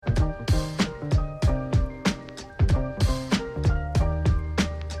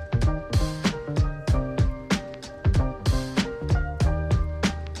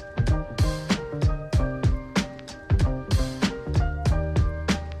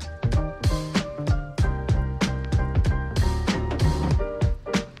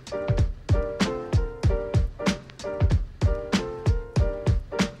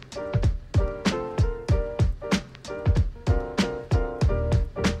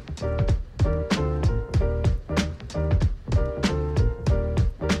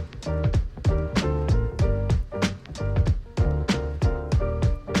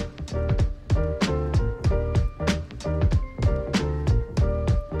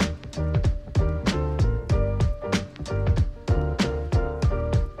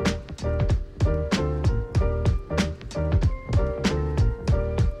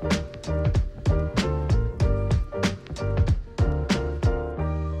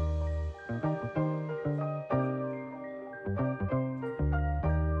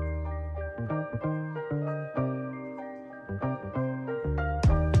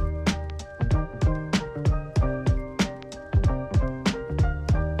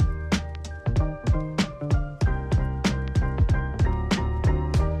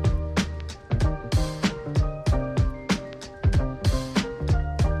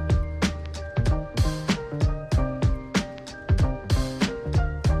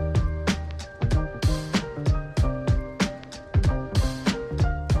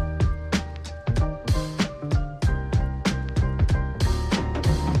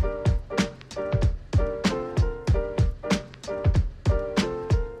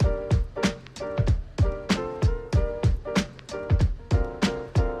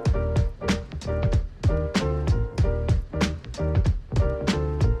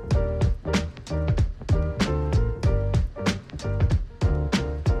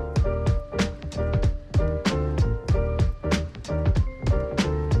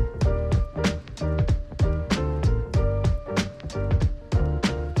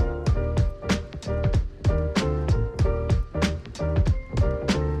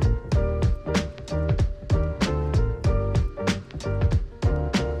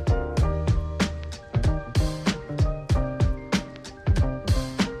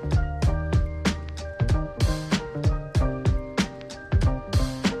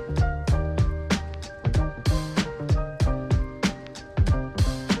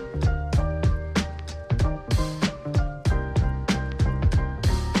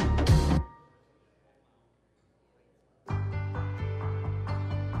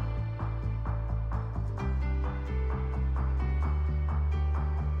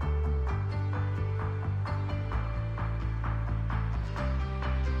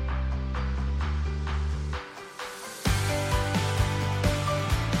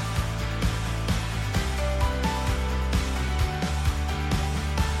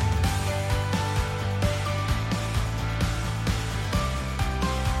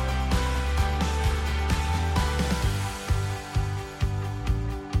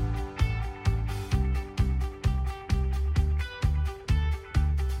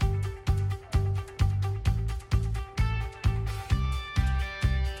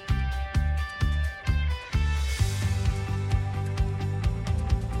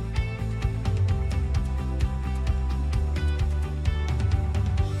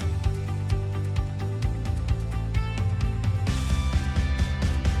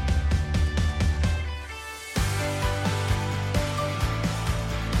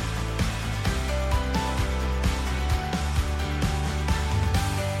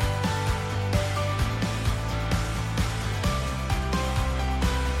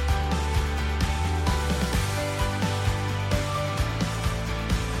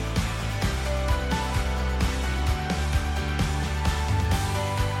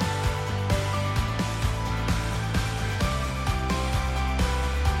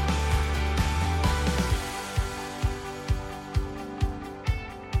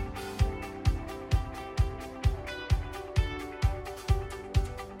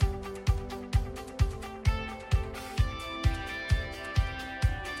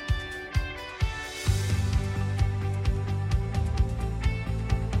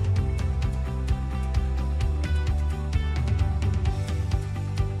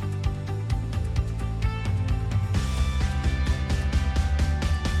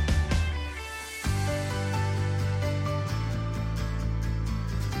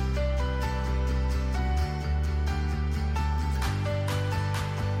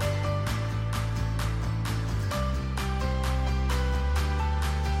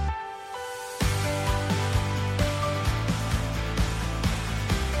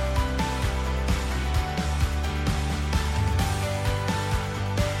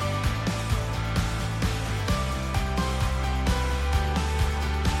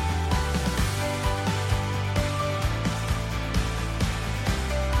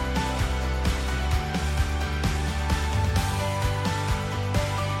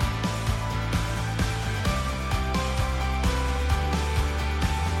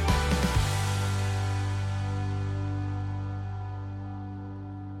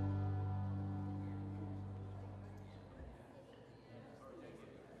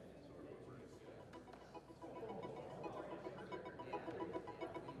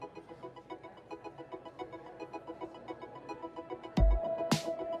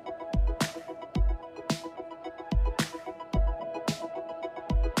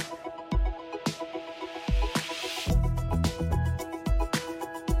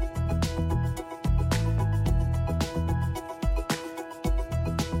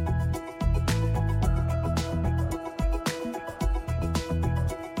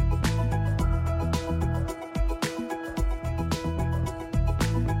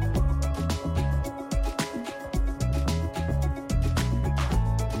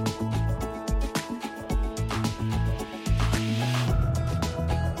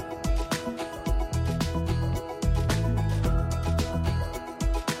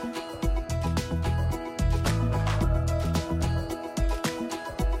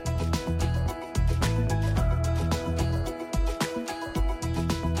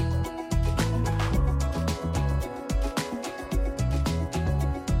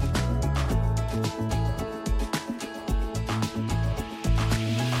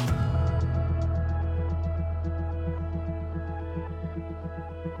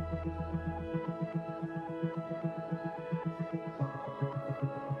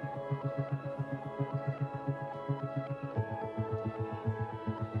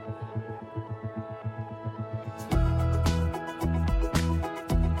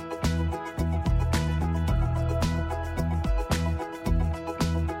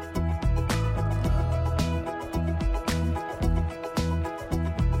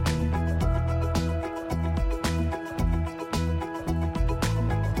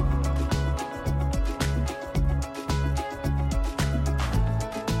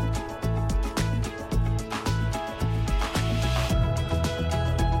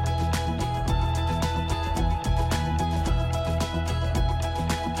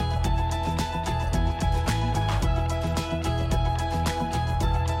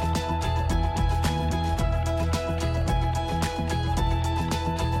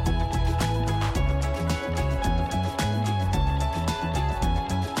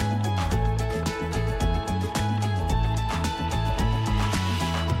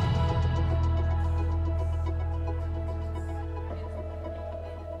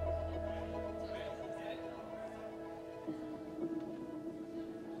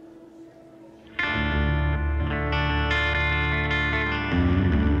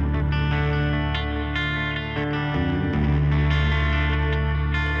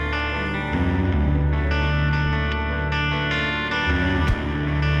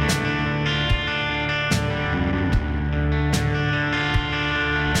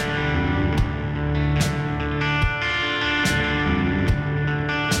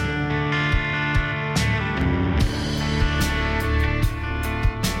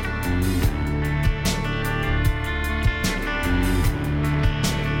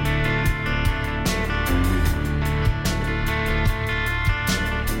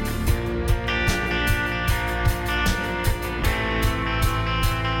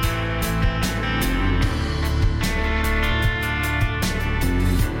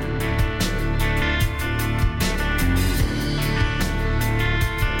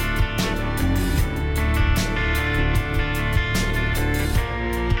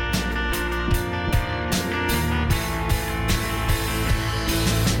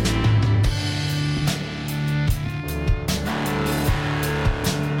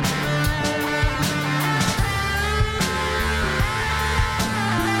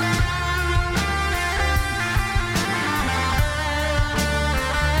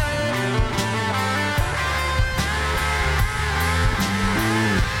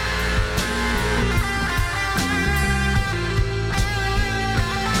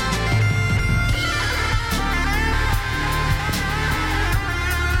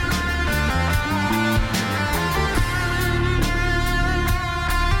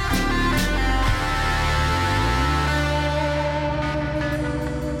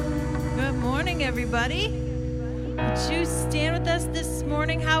everybody. Would you stand with us this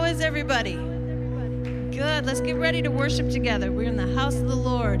morning? How is everybody? Good. Let's get ready to worship together. We're in the house of the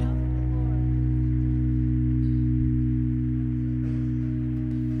Lord.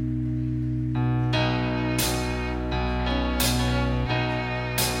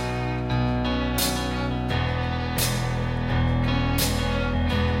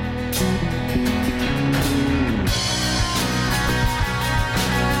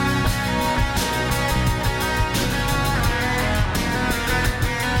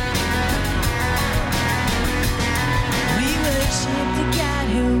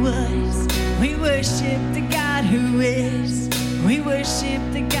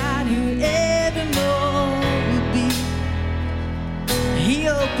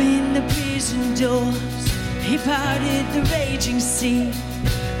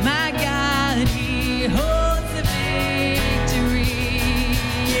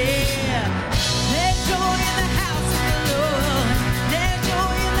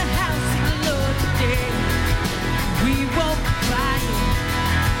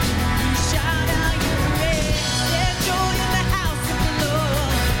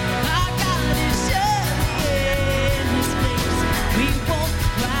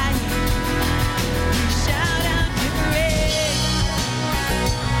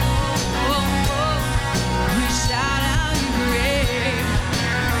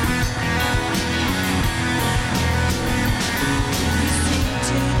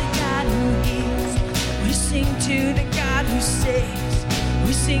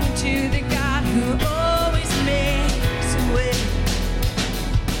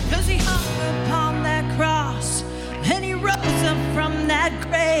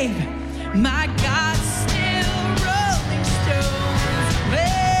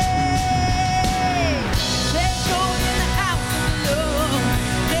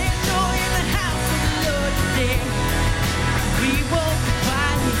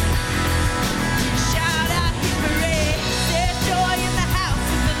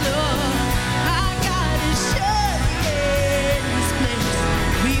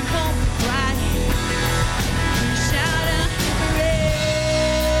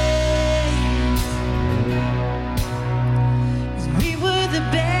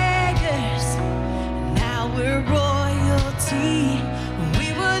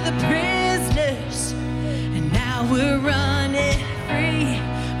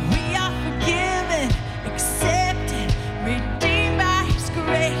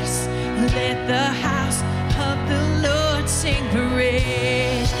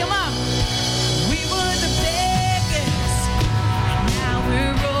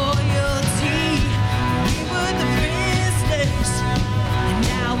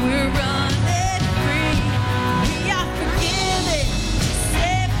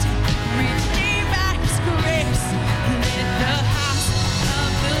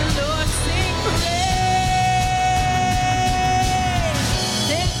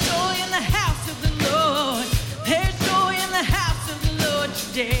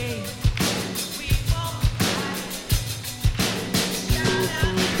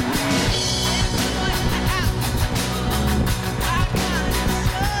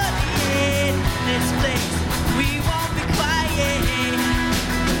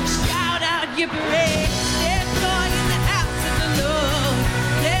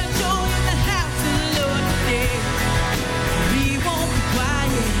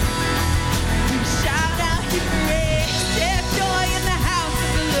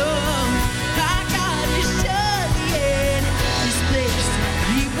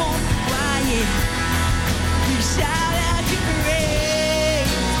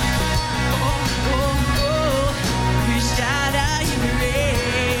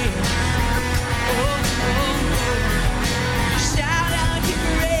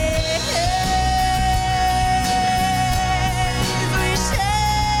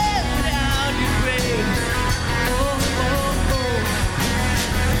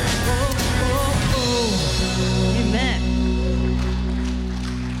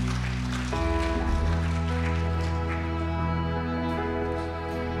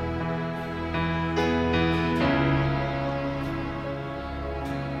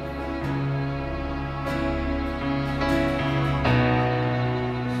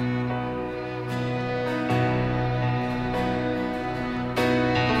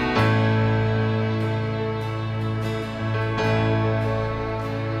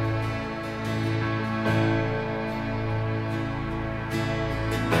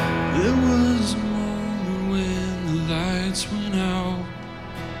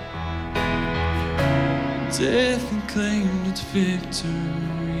 Death and claimed its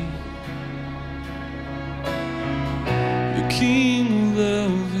victory. King of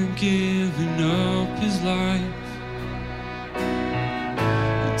love and giving up his life.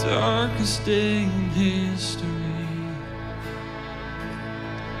 The darkest day in history.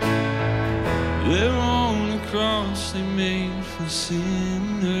 There on the cross they made for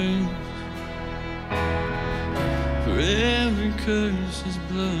sinners. For every curse his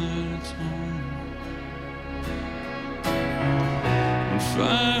blood atoned. And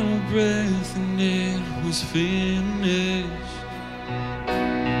final breath and it was finished.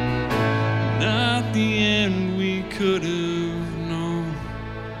 Not the end we could have known.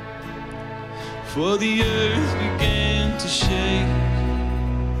 For the earth began to shake,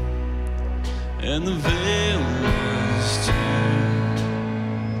 and the veil was torn.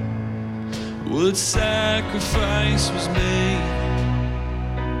 What sacrifice was made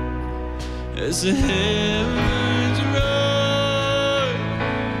as the heavens rose.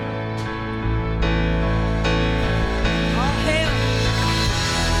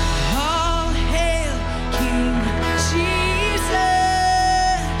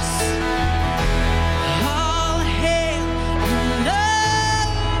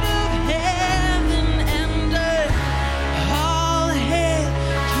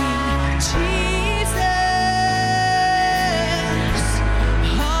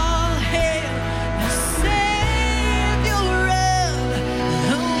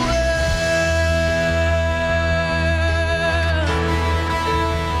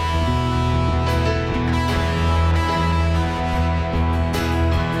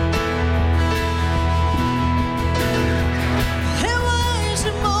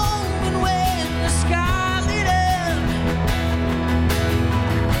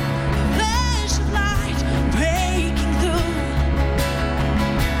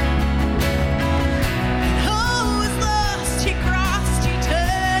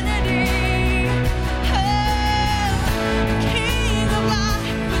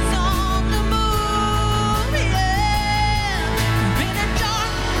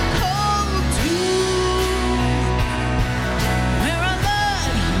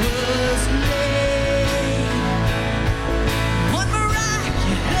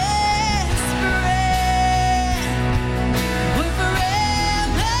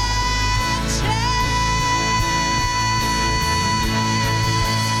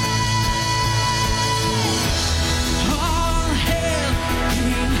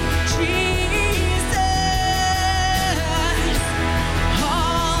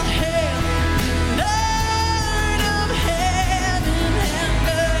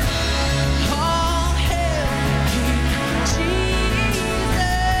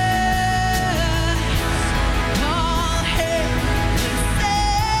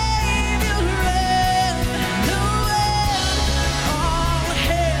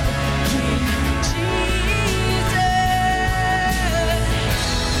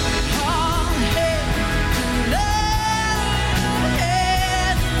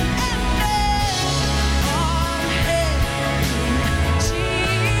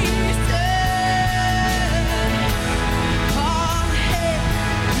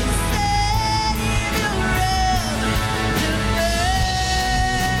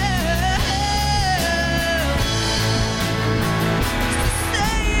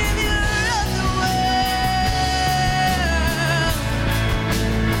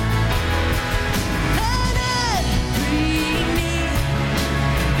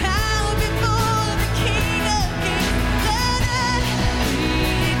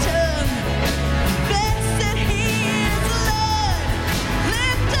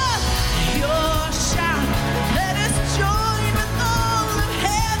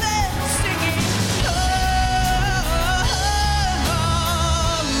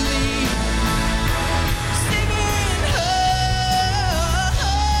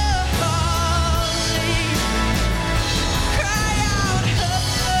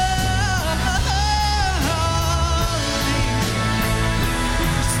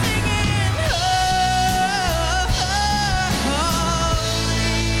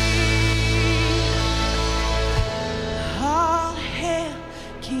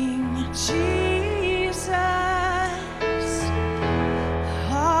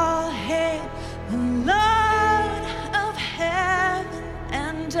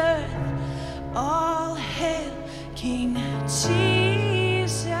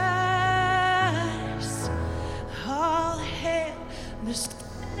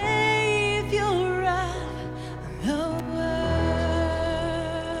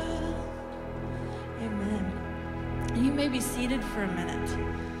 For a minute.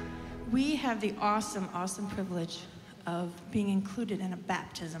 We have the awesome privilege of being included in a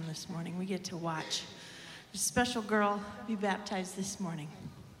baptism this morning. We get to watch A special girl be baptized this morning.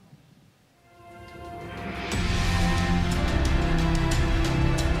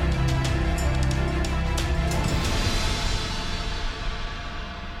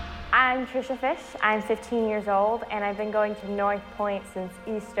 I'm Trisha Fish. I'm 15 years old, and I've been going to Northpointe since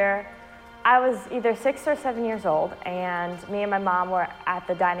Easter. I was either 6 or 7 years old, and me and my mom were at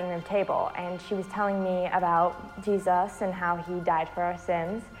the dining room table, and she was telling me about Jesus and how he died for our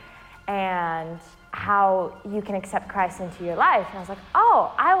sins, and how you can accept Christ into your life. And I was like,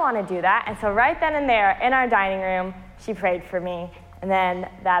 oh, I want to do that. And so right then and there, in our dining room, she prayed for me, and then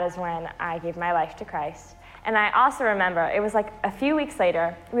that is when I gave my life to Christ. And I also remember, it was like a few weeks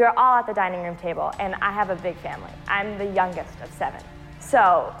later, we were all at the dining room table, and I have a big family. I'm the youngest of 7.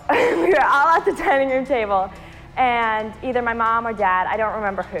 So we were all at the dining room table, and either my mom or dad, I don't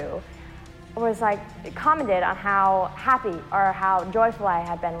remember who, was like, commented on how happy or how joyful I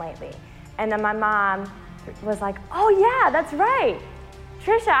had been lately. And then my mom was like, oh yeah, that's right.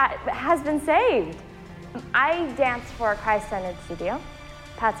 Trisha has been saved. I dance for Christ-Centered Studio,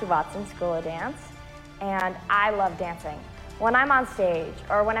 Patsy Watson School of Dance. And I love dancing. When I'm on stage,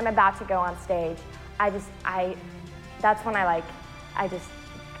 or when I'm about to go on stage, that's when I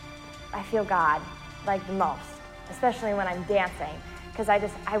feel God, like, the most, especially when I'm dancing, because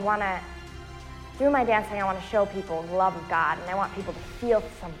through my dancing, I want to show people the love of God, and I want people to feel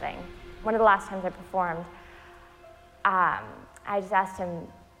something. One of the last times I performed, I just asked him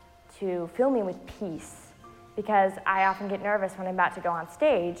to fill me with peace, because I often get nervous when I'm about to go on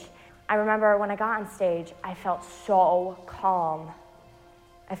stage. I remember when I got on stage, I felt so calm.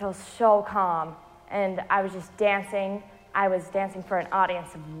 And I was just dancing. I was dancing for an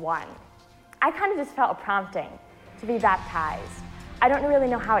audience of 1. I kind of just felt a prompting to be baptized. I don't really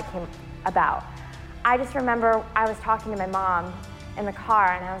know how it came about. I just remember I was talking to my mom in the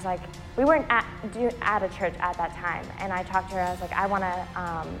car, and I was like, we weren't at a church at that time, and I talked to her, I was like, I want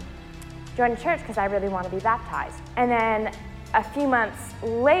to join a church because I really want to be baptized. And then a few months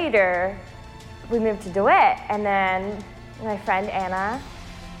later, we moved to DeWitt, and then my friend Anna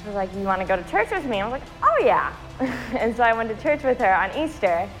was like, you want to go to church with me? I was like, oh yeah. And so I went to church with her on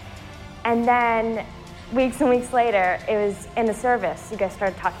Easter, and then weeks and weeks later, it was in the service, you guys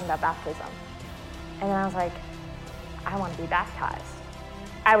started talking about baptism. And then I was like, I want to be baptized.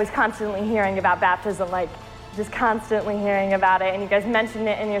 I was constantly hearing about baptism, like just constantly hearing about it, and you guys mentioned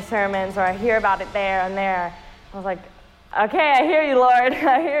it in your sermons, or I hear about it there and there. I was like, okay, I hear you, Lord.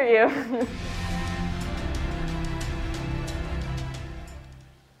 I hear you.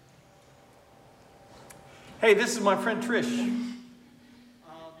 Hey, this is my friend Trish.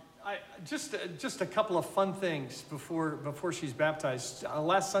 Just a couple of fun things before she's baptized.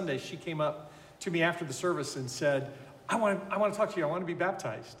 Last Sunday, she came up to me after the service and said, I want to talk to you. I want to be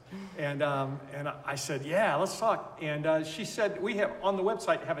baptized. And I said, yeah, let's talk. And she said, we have on the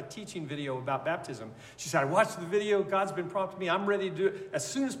website have a teaching video about baptism. She said, I watched the video. God's been prompting me. I'm ready to do it as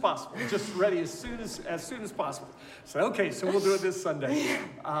soon as possible. Just ready as soon as possible. I said, okay, so we'll do it this Sunday.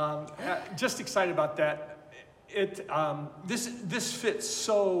 Just excited about that. This fits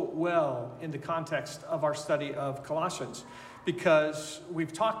so well in the context of our study of Colossians, because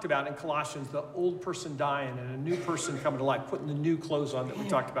we've talked about in Colossians the old person dying and a new person coming to life, putting the new clothes on that we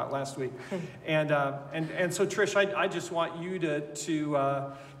talked about last week. And so Trish, I just want you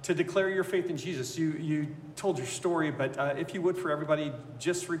to declare your faith in Jesus. You told your story, but if you would, for everybody,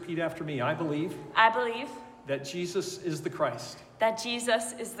 just repeat after me. I believe that Jesus is the Christ. That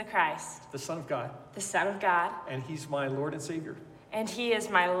Jesus is the Christ. The Son of God. The Son of God. And he's my Lord and Savior. And he is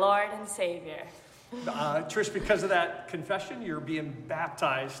my Lord and Savior. Trish, because of that confession, you're being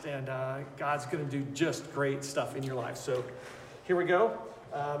baptized, and God's going to do just great stuff in your life. So here we go.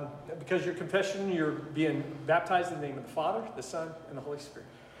 Because of your confession, you're being baptized in the name of the Father, the Son, and the Holy Spirit.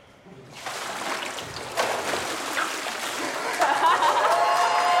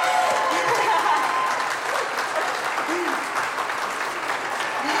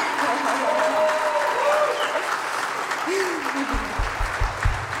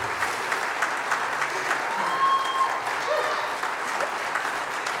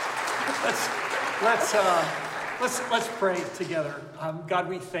 Let's pray together. God,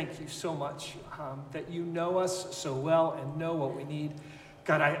 we thank you so much that you know us so well and know what we need.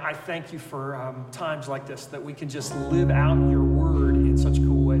 God, I thank you for times like this, that we can just live out your word in such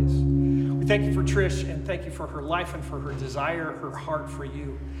cool ways. We thank you for Trish, and thank you for her life and for her desire, her heart for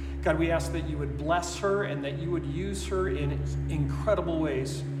you. God, we ask that you would bless her and that you would use her in incredible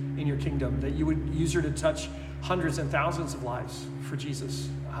ways in your kingdom, that you would use her to touch hundreds and thousands of lives for Jesus.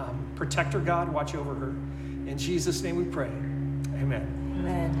 Protect her, God. Watch over her. In Jesus' name we pray. Amen.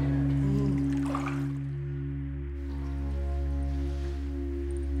 Amen.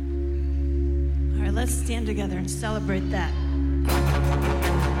 let's stand together and celebrate that.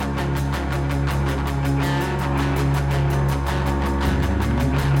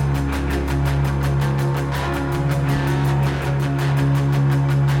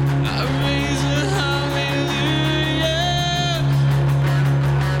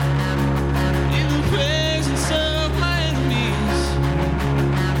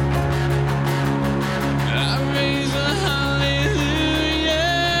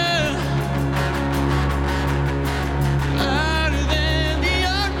 Louder than the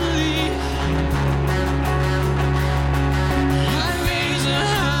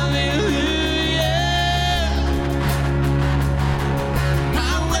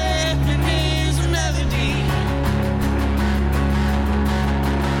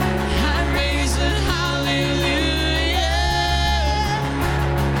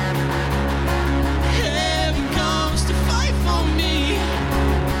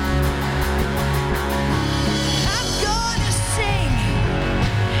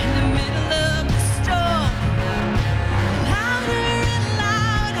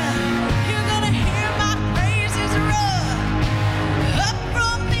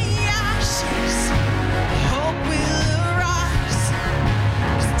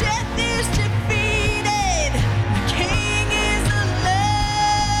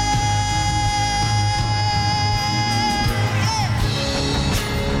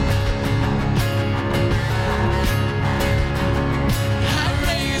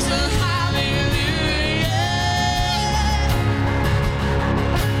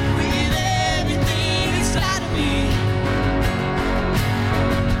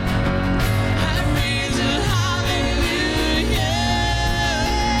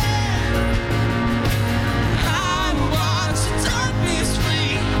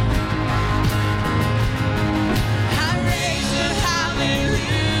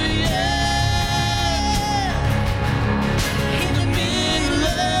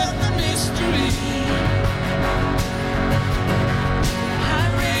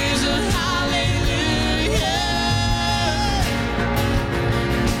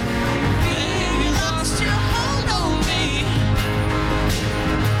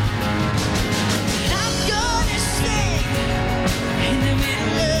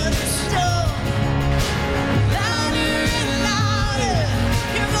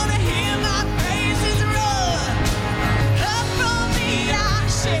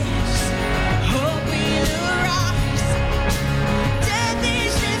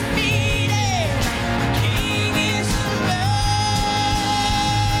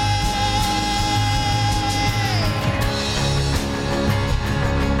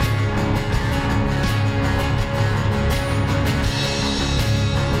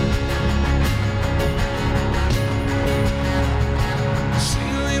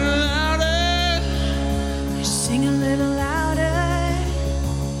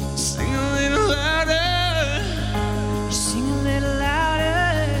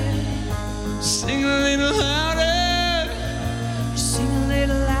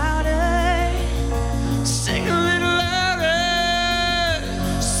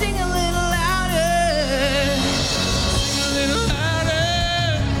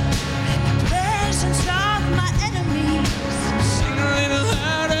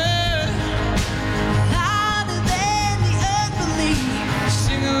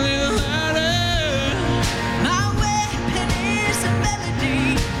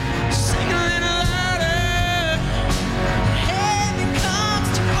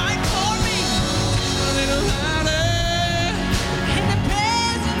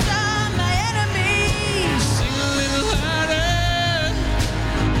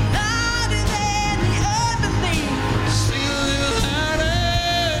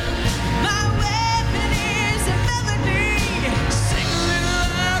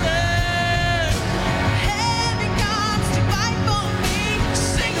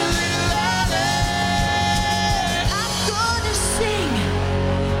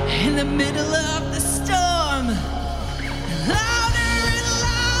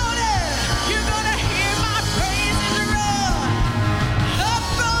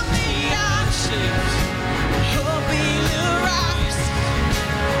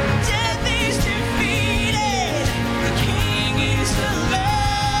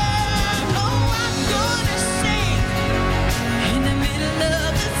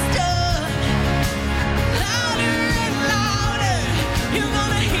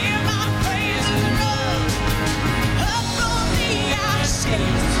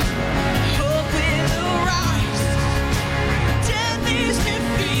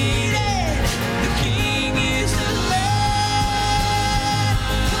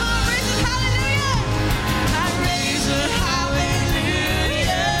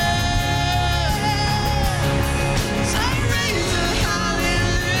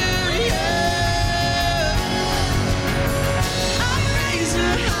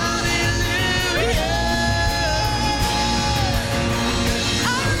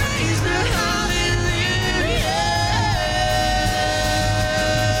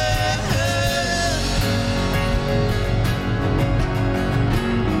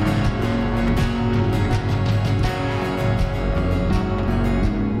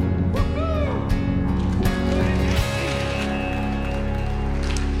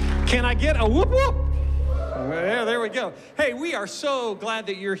get a whoop whoop? There we go. Hey, we are so glad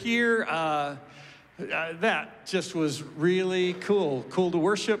that you're here. That just was really cool. Cool to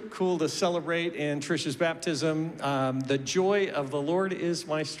worship, cool to celebrate in Trisha's baptism. The joy of the Lord is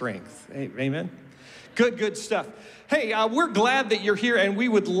my strength. Amen. Good stuff. Hey, we're glad that you're here, and we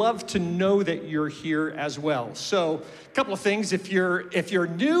would love to know that you're here as well. So, a couple of things. If you're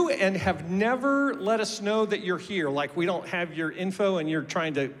new and have never let us know that you're here, like we don't have your info and you're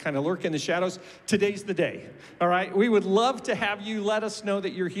trying to kind of lurk in the shadows, today's the day. All right? We would love to have you let us know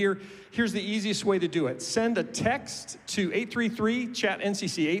that you're here. Here's the easiest way to do it. Send a text to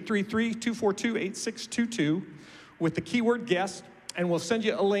 833-CHAT-NCC, 833-242-8622 with the keyword guest, and we'll send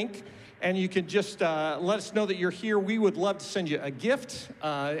you a link. And you can just let us know that you're here. We would love to send you a gift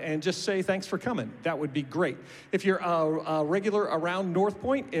and just say thanks for coming. That would be great. If you're a regular around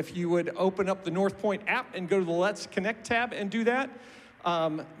Northpointe, if you would open up the Northpointe app and go to the Let's Connect tab and do that.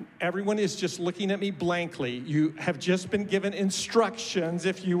 Everyone is just looking at me blankly. You have just been given instructions.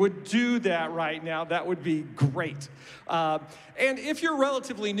 If you would do that right now, that would be great. And if you're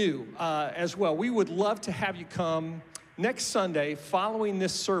relatively new as well, we would love to have you come next Sunday, following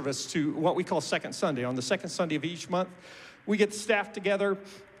this service, to what we call Second Sunday. On the second Sunday of each month, we get the staff together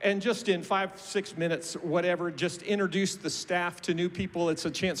and just in 5-6 minutes, whatever, just introduce the staff to new people. It's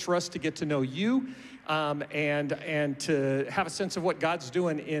a chance for us to get to know you and to have a sense of what God's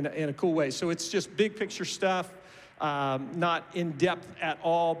doing in a cool way. So it's just big picture stuff, not in depth at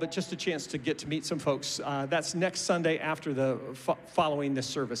all, but just a chance to get to meet some folks. That's next Sunday after the following this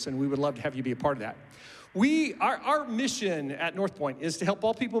service, and we would love to have you be a part of that. Our mission at Northpointe is to help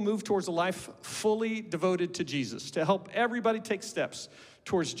all people move towards a life fully devoted to Jesus, to help everybody take steps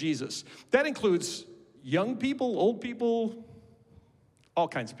towards Jesus. That includes young people, old people, all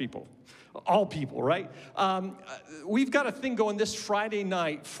kinds of people. All people, right? We've got a thing going this Friday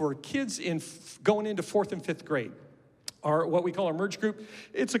night for kids going into 4th and 5th grade. Our, what we call our merge group.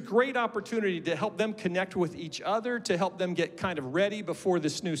 It's a great opportunity to help them connect with each other, to help them get kind of ready before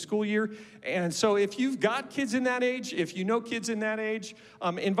this new school year. And so if you've got kids in that age, if you know kids in that age,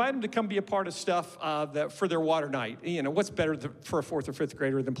 invite them to come be a part of stuff for their water night. You know, what's better for a 4th or 5th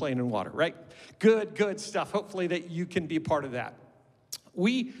grader than playing in water, right? Good stuff. Hopefully that you can be a part of that.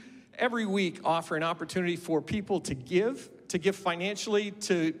 We, every week, offer an opportunity for people to give financially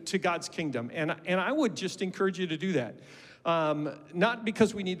to God's kingdom. And I would just encourage you to do that. Not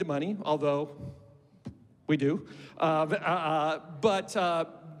because we need the money, although we do, but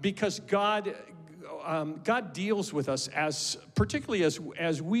because God deals with us particularly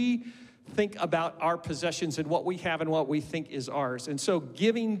as we think about our possessions and what we have and what we think is ours. And so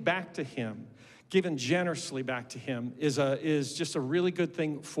giving back to Him, given generously back to Him is just a really good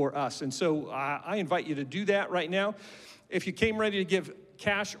thing for us. And so I invite you to do that right now. If you came ready to give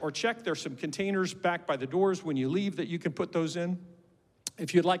cash or check, there's some containers back by the doors when you leave that you can put those in.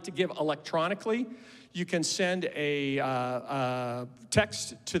 If you'd like to give electronically, you can send a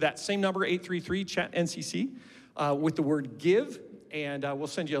text to that same number, 833-CHAT-NCC, with the word give, and we'll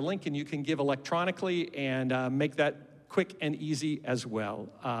send you a link, and you can give electronically and make that quick and easy as well.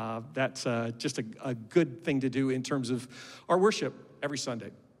 That's just a good thing to do in terms of our worship every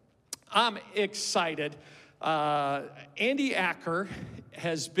Sunday. I'm excited. Andy Acker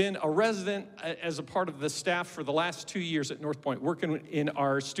has been a resident as a part of the staff for the last 2 years at Northpointe, working in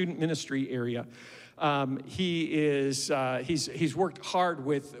our student ministry area. He's worked hard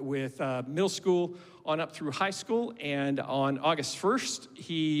with middle school on up through high school, and on August 1st,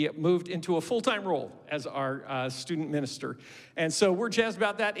 he moved into a full-time role as our student minister. And so we're jazzed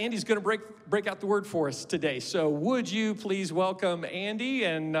about that. Andy's going to break out the word for us today. So would you please welcome Andy,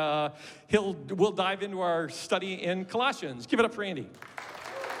 and we'll dive into our study in Colossians. Give it up for Andy.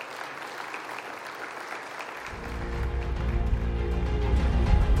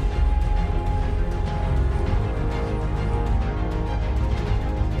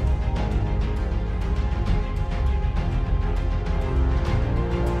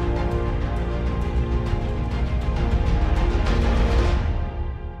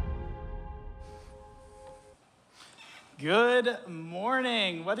 Good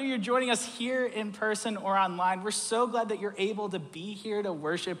morning. Whether you're joining us here in person or online, we're so glad that you're able to be here to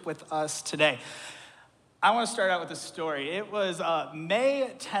worship with us today. I want to start out with a story. It was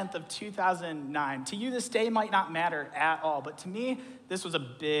May 10th of 2009. To you, this day might not matter at all, but to me, this was a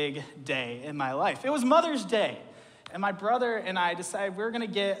big day in my life. It was Mother's Day, and my brother and I decided we were going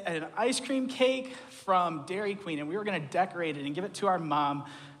to get an ice cream cake from Dairy Queen, and we were going to decorate it and give it to our mom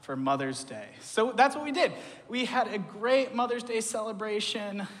for Mother's Day. So that's what we did. We had a great Mother's Day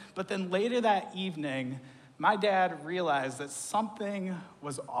celebration, but then later that evening, my dad realized that something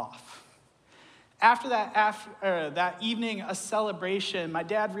was off. After that evening, a celebration, my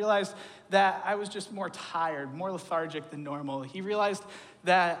dad realized that I was just more tired, more lethargic than normal. He realized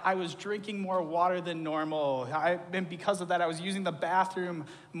that I was drinking more water than normal. And because of that, I was using the bathroom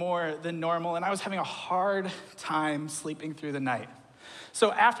more than normal, and I was having a hard time sleeping through the night.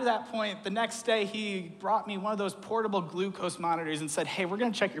 So after that point, the next day, he brought me one of those portable glucose monitors and said, hey, we're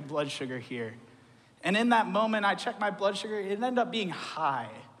gonna check your blood sugar here. And in that moment, I checked my blood sugar. It ended up being high.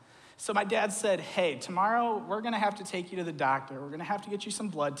 So my dad said, hey, tomorrow we're gonna have to take you to the doctor. We're gonna have to get you some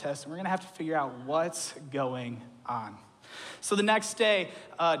blood tests, and we're gonna have to figure out what's going on. So the next day,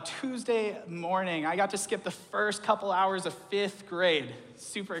 Tuesday morning, I got to skip the first couple hours of 5th grade.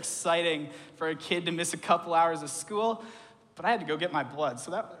 Super exciting for a kid to miss a couple hours of school, but I had to go get my blood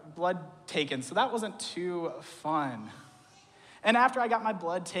taken, so that wasn't too fun. And after I got my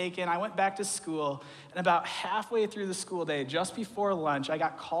blood taken, I went back to school, and about halfway through the school day, just before lunch, I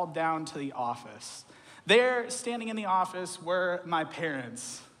got called down to the office. There, standing in the office, were my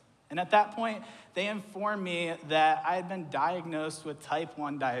parents. And at that point, they informed me that I had been diagnosed with type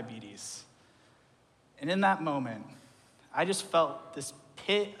 1 diabetes. And in that moment, I just felt this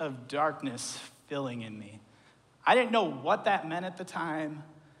pit of darkness filling in me. I didn't know what that meant at the time,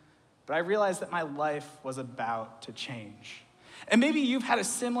 but I realized that my life was about to change. And maybe you've had a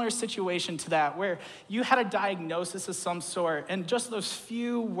similar situation to that, where you had a diagnosis of some sort, and just those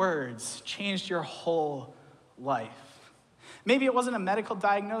few words changed your whole life. Maybe it wasn't a medical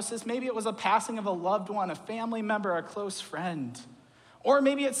diagnosis. Maybe it was a passing of a loved one, a family member, a close friend. Or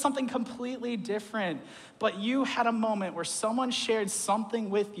maybe it's something completely different, but you had a moment where someone shared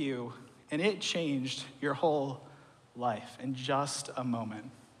something with you, and it changed your whole life in just a moment.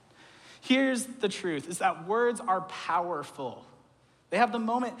 Here's the truth, is that words are powerful. They have the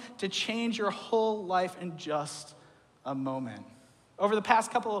moment to change your whole life in just a moment. Over the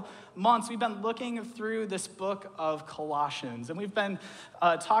past couple months, we've been looking through this book of Colossians, and we've been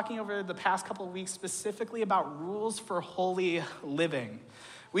talking over the past couple of weeks specifically about rules for holy living.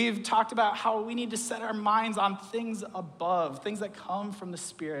 We've talked about how we need to set our minds on things above, things that come from the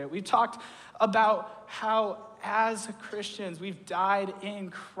Spirit. We've talked about how, as Christians, we've died in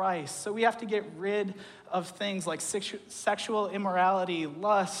Christ. So we have to get rid of things like sexual immorality,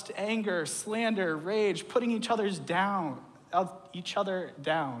 lust, anger, slander, rage, putting each other down.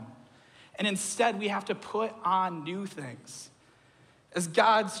 And instead, we have to put on new things. As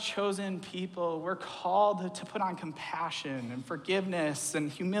God's chosen people, we're called to put on compassion and forgiveness and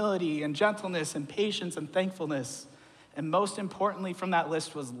humility and gentleness and patience and thankfulness. And most importantly from that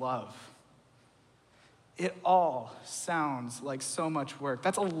list was love. It all sounds like so much work.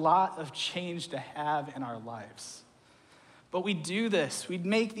 That's a lot of change to have in our lives. But we do this, we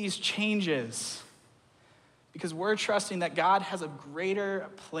make these changes because we're trusting that God has a greater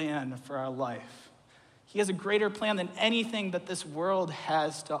plan for our life. He has a greater plan than anything that this world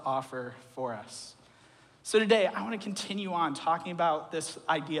has to offer for us. So today, I want to continue on talking about this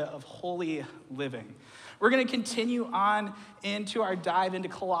idea of holy living. We're going to continue on into our dive into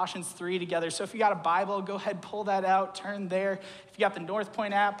Colossians 3 together. So if you got a Bible, go ahead, pull that out, turn there. If you got the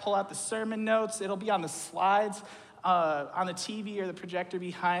Northpointe app, pull out the sermon notes. It'll be on the slides, on the TV or the projector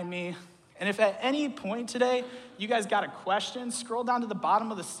behind me. And if at any point today you guys got a question, scroll down to the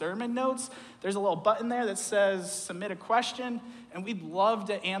bottom of the sermon notes. There's a little button there that says submit a question, and we'd love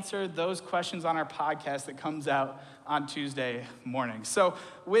to answer those questions on our podcast that comes out on Tuesday morning. So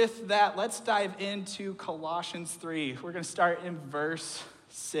with that, let's dive into Colossians 3. We're going to start in verse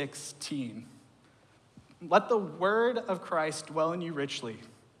 16. Let the word of Christ dwell in you richly,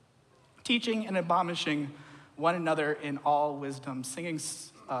 teaching and admonishing one another in all wisdom, singing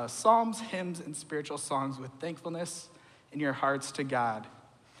psalms, hymns, and spiritual songs with thankfulness in your hearts to God.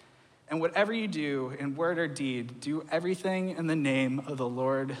 And whatever you do in word or deed, do everything in the name of the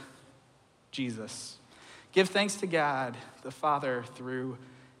Lord Jesus. Give thanks to God, the Father, through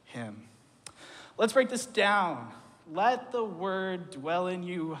him. Let's break this down. Let the word dwell in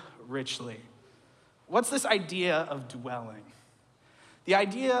you richly. What's this idea of dwelling? The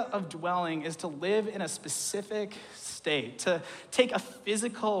idea of dwelling is to live in a specific state, to take a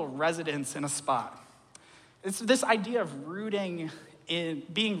physical residence in a spot. It's this idea of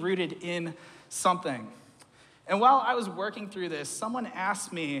being rooted in something. And while I was working through this, someone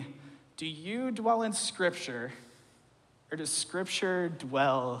asked me, do you dwell in Scripture, or does Scripture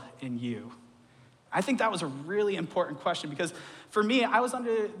dwell in you? I think that was a really important question because for me, I was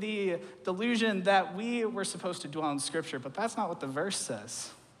under the delusion that we were supposed to dwell in Scripture, but that's not what the verse says.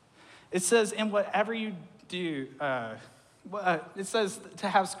 It says, in whatever you do, it says to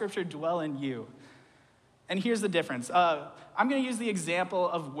have Scripture dwell in you. And here's the difference. I'm going to use the example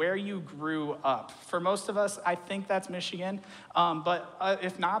of where you grew up. For most of us, I think that's Michigan, but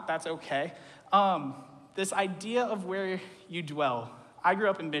if not, that's okay. This idea of where you dwell. I grew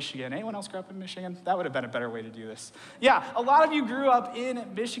up in Michigan. Anyone else grew up in Michigan? That would have been a better way to do this. Yeah, a lot of you grew up in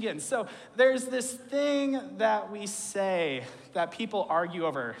Michigan. So there's this thing that we say that people argue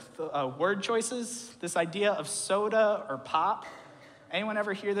over, word choices, this idea of soda or pop. Anyone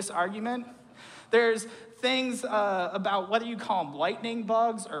ever hear this argument? There's things about whether you call them lightning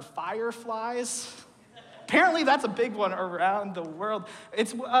bugs or fireflies. Apparently that's a big one around the world.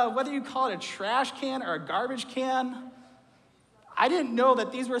 It's whether you call it a trash can or a garbage can. I didn't know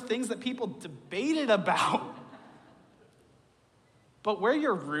that these were things that people debated about. But where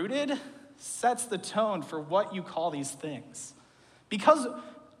you're rooted sets the tone for what you call these things. Because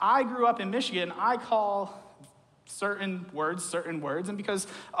I grew up in Michigan, I call certain words, and because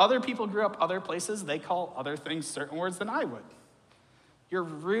other people grew up other places, they call other things certain words than I would. Your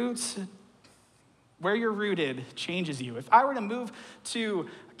roots, where you're rooted, changes you. If I were to move to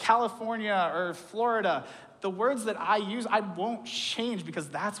California or Florida, the words that I use, I won't change because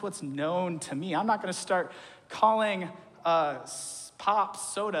that's what's known to me. I'm not going to start calling pop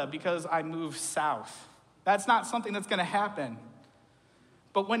soda because I moved south. That's not something that's going to happen.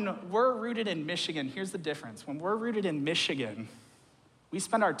 But when we're rooted in Michigan, here's the difference. When we're rooted in Michigan, we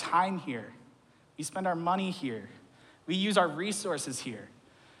spend our time here. We spend our money here. We use our resources here.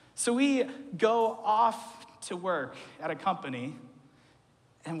 So we go off to work at a company,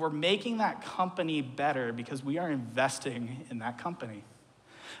 and we're making that company better because we are investing in that company.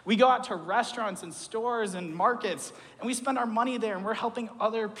 We go out to restaurants and stores and markets, and we spend our money there, and we're helping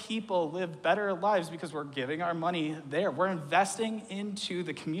other people live better lives because we're giving our money there. We're investing into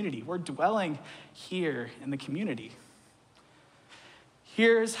the community. We're dwelling here in the community.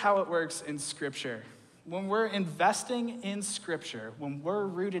 Here's how it works in Scripture. When we're investing in Scripture, when we're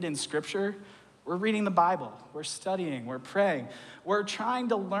rooted in Scripture, we're reading the Bible, we're studying, we're praying, we're trying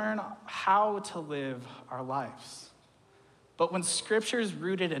to learn how to live our lives. But when Scripture is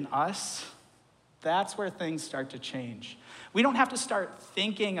rooted in us, that's where things start to change. We don't have to start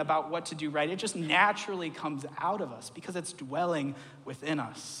thinking about what to do right. It just naturally comes out of us because it's dwelling within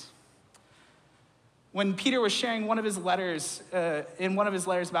us. When Peter was sharing in one of his letters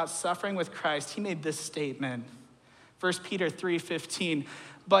about suffering with Christ, he made this statement, 1 Peter 3:15,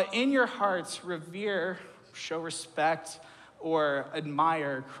 "But in your hearts revere, show respect, or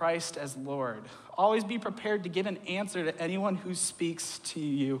admire Christ as Lord. Always be prepared to give an answer to anyone who speaks to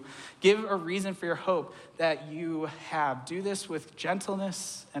you. Give a reason for your hope that you have. Do this with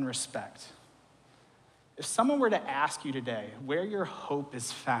gentleness and respect." If someone were to ask you today where your hope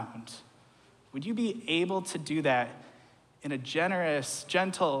is found, would you be able to do that in a generous,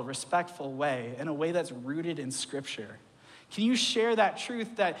 gentle, respectful way, in a way that's rooted in Scripture? Can you share that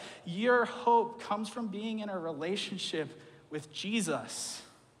truth that your hope comes from being in a relationship with Jesus,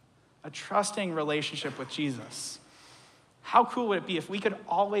 a trusting relationship with Jesus? How cool would it be if we could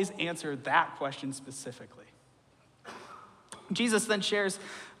always answer that question specifically? Jesus then shares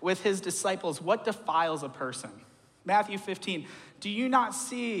with his disciples what defiles a person. Matthew 15, "Do you not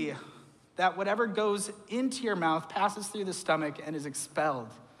see that whatever goes into your mouth passes through the stomach and is expelled?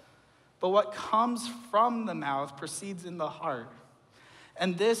 But what comes from the mouth proceeds in the heart,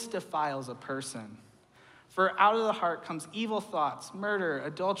 and this defiles a person. For out of the heart comes evil thoughts, murder,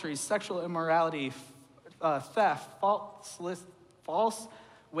 adultery, sexual immorality, theft, false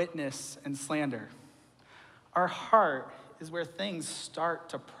witness, and slander." Our heart is where things start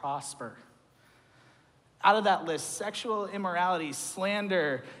to prosper. Out of that list, sexual immorality,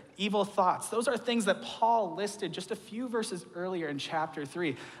 slander, evil thoughts, those are things that Paul listed just a few verses earlier in chapter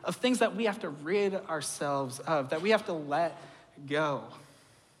 3, of things that we have to rid ourselves of, that we have to let go.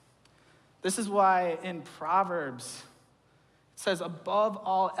 This is why in Proverbs, it says, "Above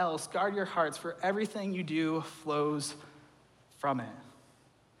all else, guard your hearts, for everything you do flows from it."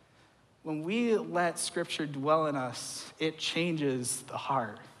 When we let Scripture dwell in us, it changes the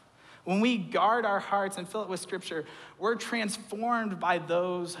heart. When we guard our hearts and fill it with Scripture, we're transformed by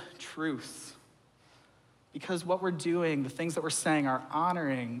those truths. Because what we're doing, the things that we're saying, are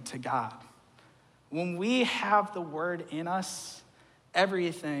honoring to God. When we have the Word in us,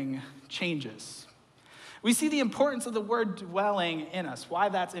 everything changes. We see the importance of the Word dwelling in us, why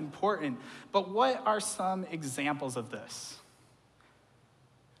that's important. But what are some examples of this?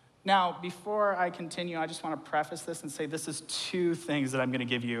 Now, before I continue, I just want to preface this and say this is two things that I'm going to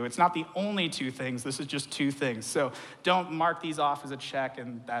give you. It's not the only two things. This is just two things. So don't mark these off as a check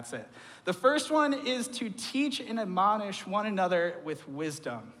and that's it. The first one is to teach and admonish one another with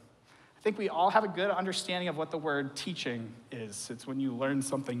wisdom. I I think we all have a good understanding of what the word teaching is. It's when you learn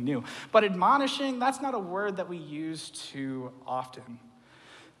something new. But admonishing, that's not a word that we use too often.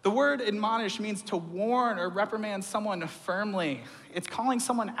 The word admonish means to warn or reprimand someone firmly. It's calling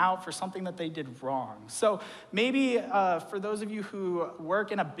someone out for something that they did wrong. So maybe for those of you who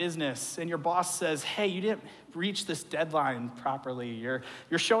work in a business and your boss says, hey, you didn't reach this deadline properly. You're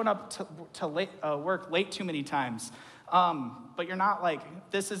showing up to work late too many times. But you're not like,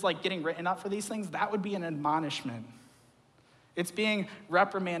 this is like getting written up for these things. That would be an admonishment. It's being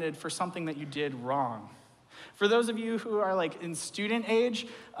reprimanded for something that you did wrong. For those of you who are like in student age,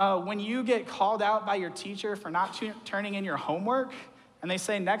 when you get called out by your teacher for not turning in your homework, and they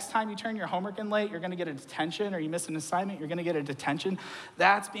say next time you turn your homework in late, you're going to get a detention, or you miss an assignment, you're going to get a detention,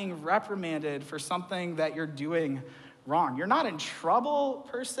 that's being reprimanded for something that you're doing wrong. You're not in trouble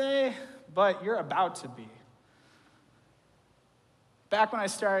per se, but you're about to be. Back when I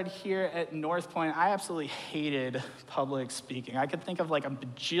started here at Northpointe, I absolutely hated public speaking. I could think of like a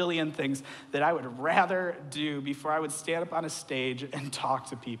bajillion things that I would rather do before I would stand up on a stage and talk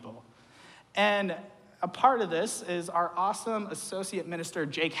to people. And a part of this is our awesome associate minister,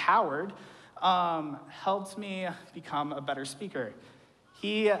 Jake Howard, helped me become a better speaker.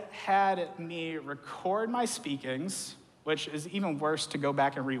 He had me record my speakings, which is even worse to go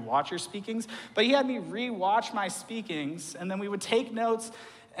back and rewatch your speakings. But he had me rewatch my speakings, and then we would take notes,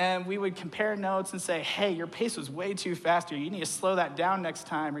 and we would compare notes and say, hey, your pace was way too fast, or you need to slow that down next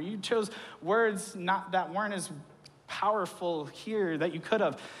time, or you chose words that weren't as powerful here that you could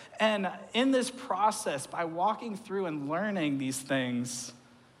have. And in this process, by walking through and learning these things,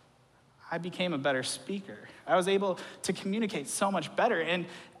 I became a better speaker. I was able to communicate so much better, and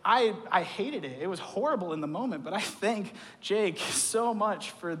I hated it. It was horrible in the moment, but I thank Jake so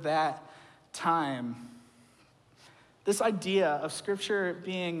much for that time. This idea of Scripture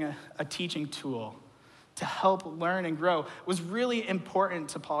being a teaching tool to help learn and grow was really important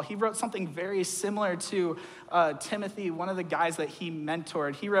to Paul. He wrote something very similar to Timothy, one of the guys that he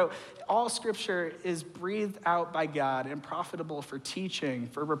mentored. He wrote, all Scripture is breathed out by God and profitable for teaching,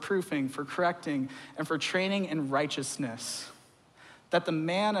 for reproofing, for correcting, and for training in righteousness, that the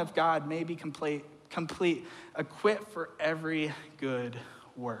man of God may be complete, equipped for every good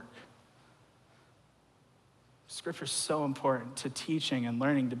work. Scripture is so important to teaching and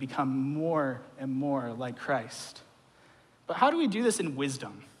learning to become more and more like Christ. But how do we do this in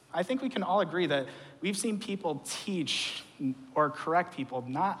wisdom? I think we can all agree that we've seen people teach or correct people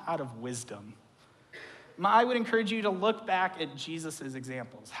not out of wisdom. I would encourage you to look back at Jesus'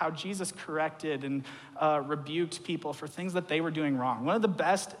 examples, how Jesus corrected and rebuked people for things that they were doing wrong. One of the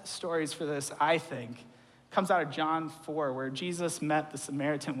best stories for this, I think, comes out of John 4, where Jesus met the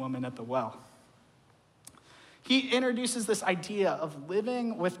Samaritan woman at the well. He introduces this idea of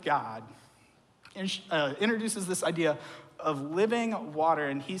living with God, introduces this idea of living water,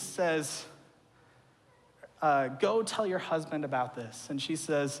 and he says, go tell your husband about this. And she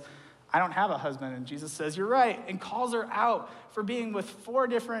says, I don't have a husband. And Jesus says, you're right, and calls her out for being with 4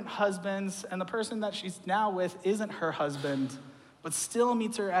 different husbands, and the person that she's now with isn't her husband, but still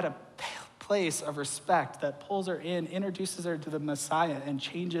meets her at a place of respect that pulls her in, introduces her to the Messiah, and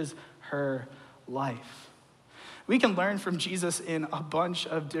changes her life. We can learn from Jesus in a bunch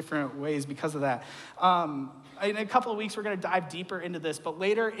of different ways because of that. In a couple of weeks, we're going to dive deeper into this, but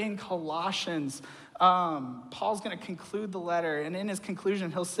later in Colossians, Paul's going to conclude the letter, and in his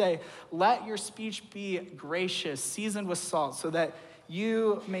conclusion, he'll say, let your speech be gracious, seasoned with salt, so that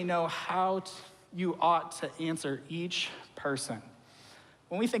you may know how you ought to answer each person.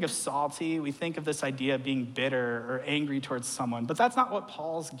 When we think of salty, we think of this idea of being bitter or angry towards someone, but that's not what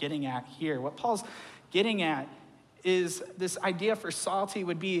Paul's getting at here. What Paul's getting at is this idea for salty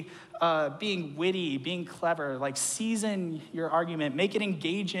would be being witty, being clever, like season your argument, make it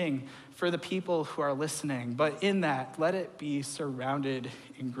engaging for the people who are listening. But in that, let it be surrounded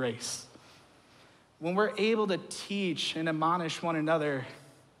in grace. When we're able to teach and admonish one another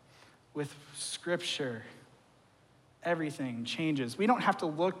with Scripture, everything changes. We don't have to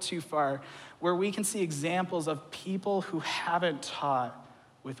look too far where we can see examples of people who haven't taught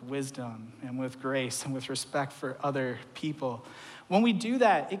with wisdom and with grace and with respect for other people. When we do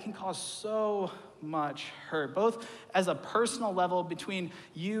that, it can cause so much hurt, both as a personal level between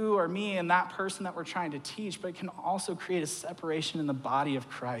you or me and that person that we're trying to teach, but it can also create a separation in the body of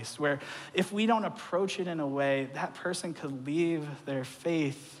Christ, where if we don't approach it in a way, that person could leave their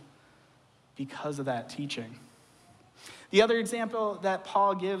faith because of that teaching. The other example that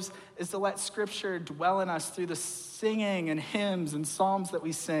Paul gives is to let Scripture dwell in us through the singing and hymns and psalms that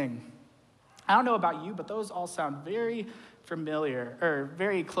we sing. I don't know about you, but those all sound very, familiar or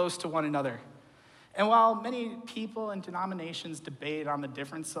very close to one another. And while many people and denominations debate on the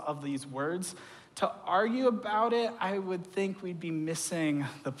difference of these words, to argue about it, I would think we'd be missing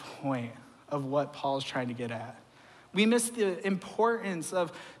the point of what Paul's trying to get at. We miss the importance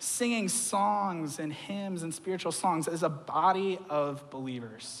of singing songs and hymns and spiritual songs as a body of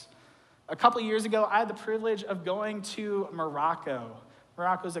believers. A couple years ago, I had the privilege of going to Morocco.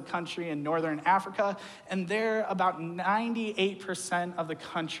 Morocco is a country in northern Africa, and there about 98% of the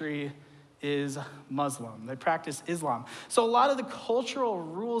country is Muslim. They practice Islam. So a lot of the cultural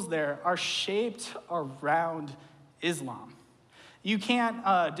rules there are shaped around Islam. You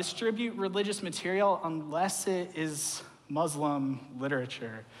can't distribute religious material unless it is Muslim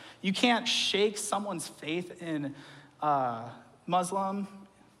literature. You can't shake someone's faith in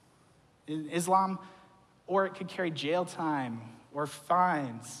Islam, or it could carry jail time or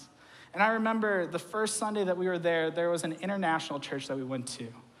fines. And I remember the first Sunday that we were there was an international church that we went to.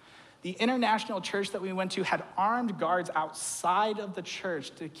 The international church that we went to had armed guards outside of the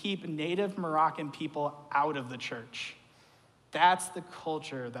church to keep native Moroccan people out of the church. That's the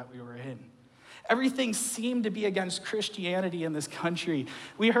culture that we were in. Everything seemed to be against Christianity in this country.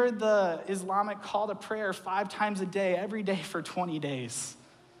 We heard the Islamic call to prayer 5 times a day, every day for 20 days.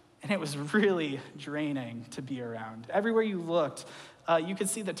 And it was really draining to be around. Everywhere you looked, you could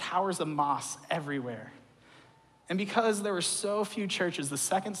see the towers of mosques everywhere. And because there were so few churches, the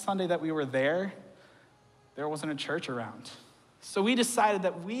second Sunday that we were there wasn't a church around. So we decided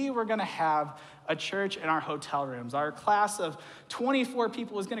that we were going to have a church in our hotel rooms. Our class of 24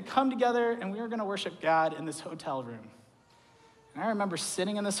 people was going to come together, and we were going to worship God in this hotel room. And I remember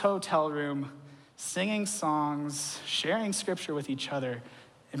sitting in this hotel room, singing songs, sharing scripture with each other,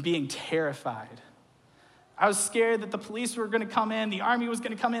 and being terrified. I was scared that the police were going to come in, the army was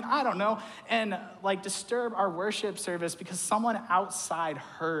going to come in, I don't know, and disturb our worship service because someone outside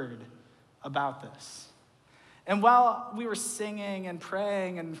heard about this. And while we were singing and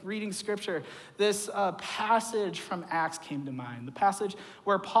praying and reading scripture, this passage from Acts came to mind. The passage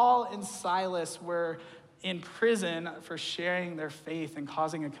where Paul and Silas were in prison for sharing their faith and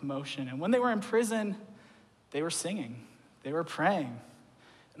causing a commotion. And when they were in prison, they were singing, they were praying.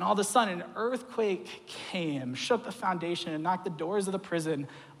 And all of a sudden, an earthquake came, shook the foundation, and knocked the doors of the prison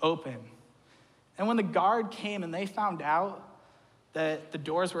open. And when the guard came and they found out that the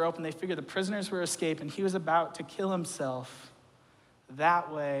doors were open, they figured the prisoners were escaping, and he was about to kill himself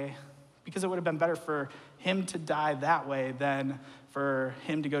that way, because it would have been better for him to die that way than for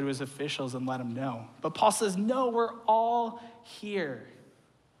him to go to his officials and let him know. But Paul says, no, we're all here.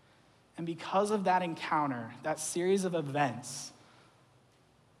 And because of that encounter, that series of events,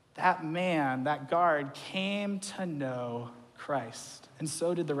 that man, that guard, came to know Christ, and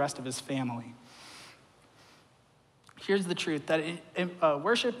so did the rest of his family. Here's the truth, that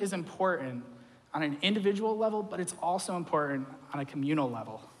worship is important on an individual level, but it's also important on a communal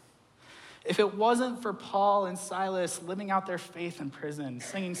level. If it wasn't for Paul and Silas living out their faith in prison,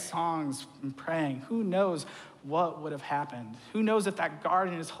 singing songs and praying, who knows what would have happened? Who knows if that guard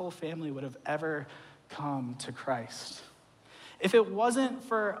and his whole family would have ever come to Christ? If it wasn't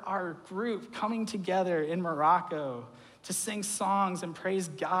for our group coming together in Morocco to sing songs and praise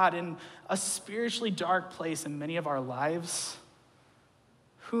God in a spiritually dark place in many of our lives,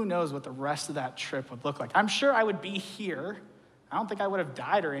 who knows what the rest of that trip would look like? I'm sure I would be here. I don't think I would have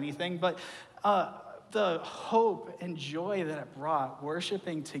died or anything, but the hope and joy that it brought,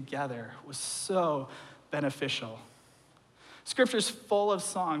 worshiping together, was so beneficial. Scripture's full of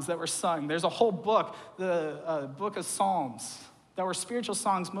songs that were sung. There's a whole book, the book of Psalms, that were spiritual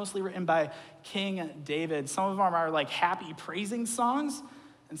songs mostly written by King David. Some of them are happy praising songs,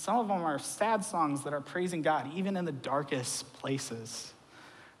 and some of them are sad songs that are praising God, even in the darkest places.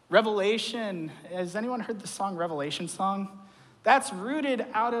 Revelation, has anyone heard the song Revelation Song? That's rooted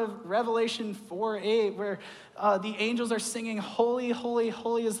out of Revelation 4:8, where the angels are singing, "Holy, holy,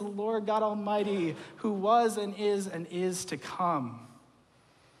 holy is the Lord God Almighty, who was and is to come."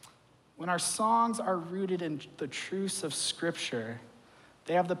 When our songs are rooted in the truths of Scripture,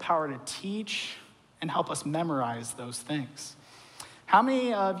 they have the power to teach and help us memorize those things. How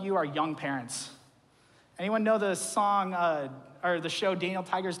many of you are young parents? Anyone know the song or the show Daniel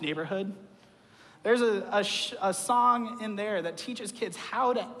Tiger's Neighborhood? There's a song in there that teaches kids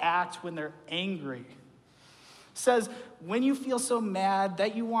how to act when they're angry. It says, when you feel so mad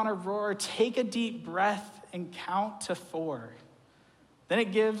that you want to roar, take a deep breath and count to 4. Then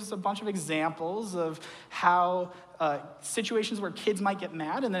it gives a bunch of examples of how situations where kids might get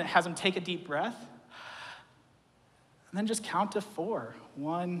mad, and then it has them take a deep breath. And then just count to 4.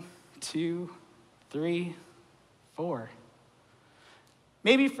 1, 2, 3, 4.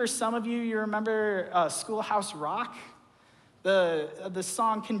 Maybe for some of you, you remember Schoolhouse Rock, the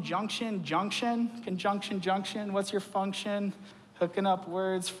song Conjunction Junction. Conjunction Junction, what's your function? Hooking up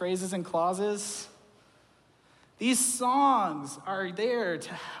words, phrases, and clauses. These songs are there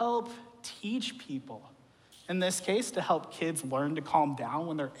to help teach people. In this case, to help kids learn to calm down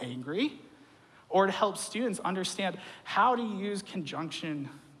when they're angry, or to help students understand how to use conjunction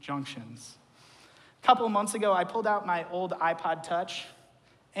junctions. A couple of months ago, I pulled out my old iPod Touch,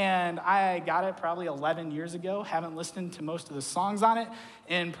 and I got it probably 11 years ago. Haven't listened to most of the songs on it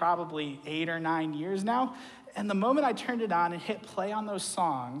in probably 8 or 9 years now. And the moment I turned it on and hit play on those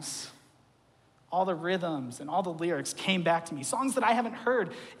songs, all the rhythms and all the lyrics came back to me. Songs that I haven't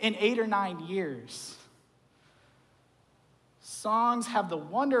heard in 8 or 9 years. Songs have the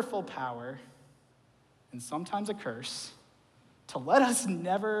wonderful power, and sometimes a curse, to let us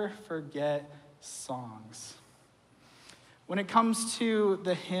never forget songs. When it comes to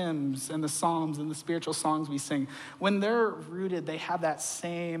the hymns and the psalms and the spiritual songs we sing, when they're rooted, they have that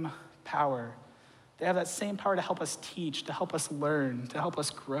same power. They have that same power to help us teach, to help us learn, to help us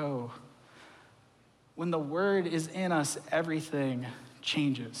grow. When the word is in us, everything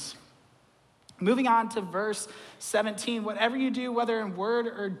changes. Moving on to verse 17, whatever you do, whether in word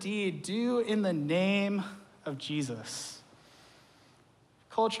or deed, do in the name of Jesus.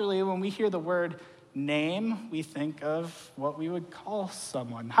 Culturally, when we hear the word name, we think of what we would call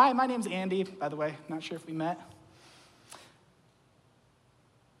someone. Hi, my name's Andy, by the way. Not sure if we met.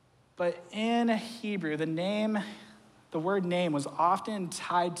 But in Hebrew, the word name was often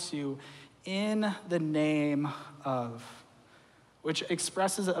tied to in the name of, which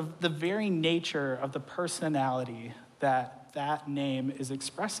expresses the very nature of the personality that name is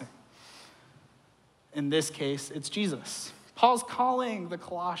expressing. In this case, it's Jesus. Paul's calling the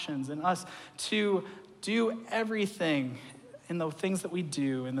Colossians and us to do everything in the things that we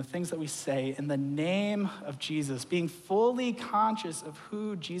do and the things that we say in the name of Jesus, being fully conscious of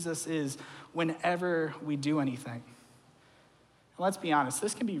who Jesus is whenever we do anything. And let's be honest,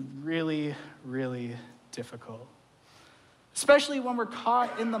 this can be really, really difficult, especially when we're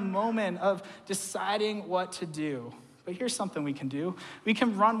caught in the moment of deciding what to do. But here's something we can do. We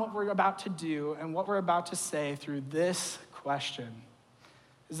can run what we're about to do and what we're about to say through this question.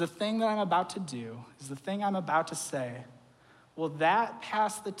 Is the thing that I'm about to do, is the thing I'm about to say, will that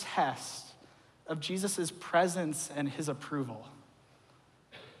pass the test of Jesus' presence and his approval?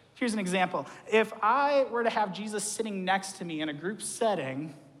 Here's an example. If I were to have Jesus sitting next to me in a group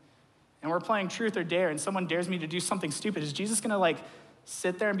setting, and we're playing truth or dare, and someone dares me to do something stupid, is Jesus gonna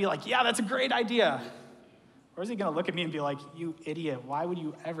sit there and be like, yeah, that's a great idea? Or is he gonna look at me and be like, you idiot, why would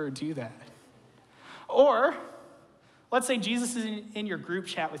you ever do that? Or, let's say Jesus is in your group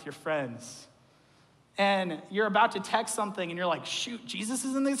chat with your friends, and you're about to text something, and you're like, shoot, Jesus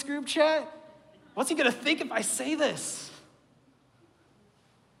is in this group chat? What's he gonna think if I say this?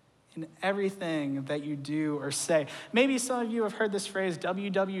 In everything that you do or say. Maybe some of you have heard this phrase,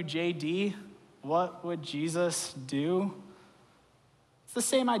 WWJD, what would Jesus do? It's the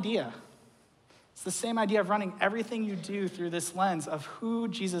same idea. It's the same idea of running everything you do through this lens of who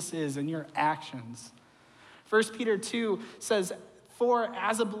Jesus is and your actions. 1 Peter 2 says, for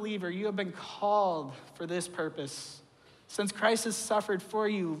as a believer, you have been called for this purpose, since Christ has suffered for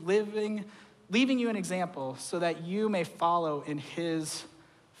you, leaving you an example so that you may follow in his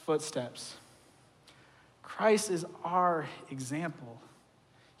footsteps. Christ is our example.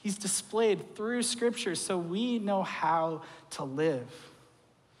 He's displayed through Scripture so we know how to live.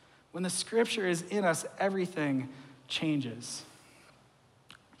 When the Scripture is in us, everything changes.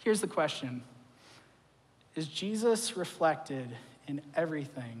 Here's the question. Is Jesus reflected in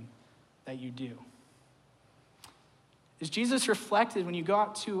everything that you do? Is Jesus reflected when you go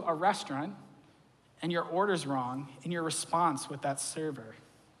out to a restaurant and your order's wrong in your response with that server?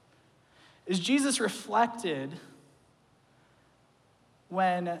 Is Jesus reflected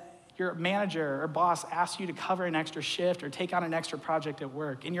when your manager or boss asks you to cover an extra shift or take on an extra project at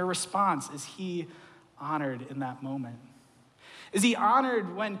work? In your response, is he honored in that moment? Is he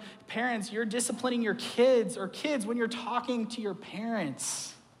honored when parents, you're disciplining your kids, or kids when you're talking to your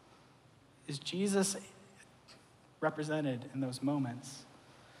parents? Is Jesus represented in those moments?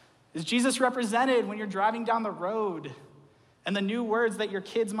 Is Jesus represented when you're driving down the road and the new words that your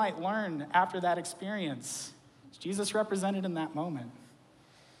kids might learn after that experience? Is Jesus represented in that moment?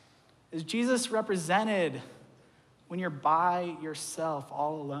 Is Jesus represented when you're by yourself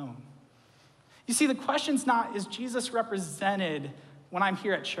all alone? You see, the question's not, is Jesus represented when I'm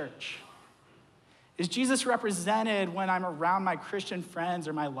here at church? Is Jesus represented when I'm around my Christian friends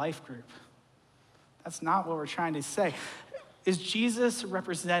or my life group? That's not what we're trying to say. Is Jesus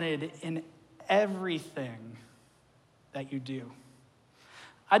represented in everything that you do?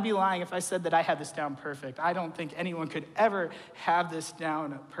 I'd be lying if I said that I had this down perfect. I don't think anyone could ever have this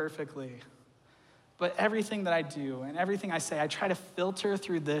down perfectly. But everything that I do and everything I say, I try to filter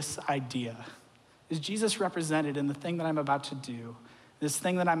through this idea. Is Jesus represented in the thing that I'm about to do, this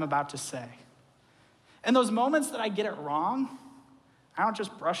thing that I'm about to say? In those moments that I get it wrong, I don't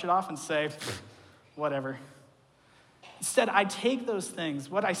just brush it off and say, whatever. Instead, I take those things,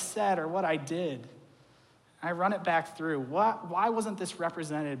 what I said or what I did, I run it back through. Why wasn't this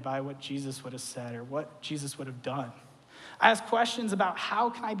represented by what Jesus would have said or what Jesus would have done? I ask questions about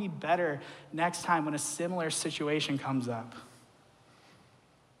how can I be better next time when a similar situation comes up?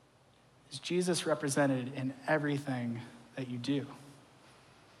 Is Jesus represented in everything that you do?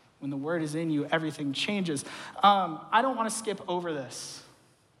 When the word is in you, everything changes. I don't want to skip over this,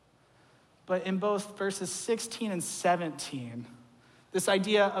 but in both verses 16 and 17, this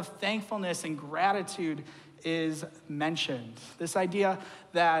idea of thankfulness and gratitude is mentioned. This idea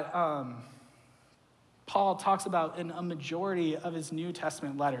that Paul talks about in a majority of his New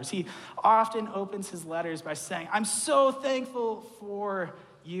Testament letters. He often opens his letters by saying, I'm so thankful for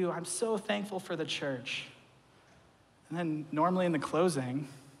you. I'm so thankful for the church. And then normally in the closing,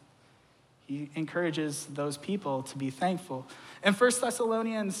 he encourages those people to be thankful. In 1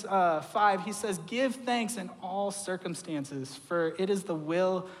 Thessalonians 5, he says, give thanks in all circumstances, for it is the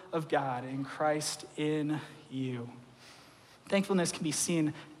will of God in Christ in you. Thankfulness can be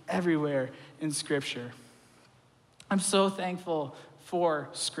seen everywhere in Scripture. I'm so thankful for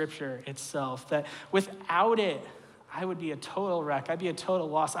Scripture itself, that without it, I would be a total wreck. I'd be a total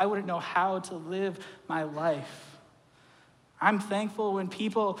loss. I wouldn't know how to live my life. I'm thankful when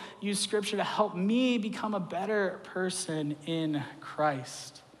people use Scripture to help me become a better person in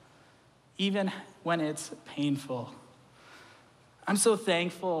Christ, even when it's painful. I'm so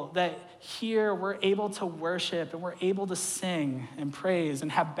thankful that here we're able to worship and we're able to sing and praise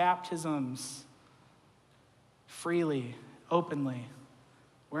and have baptisms freely, openly.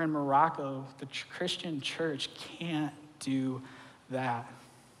 Where in Morocco, the Christian church can't do that.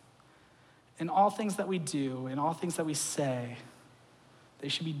 In all things that we do, in all things that we say, they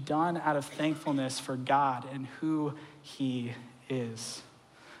should be done out of thankfulness for God and who he is.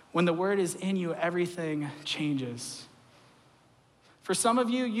 When the word is in you, everything changes. For some of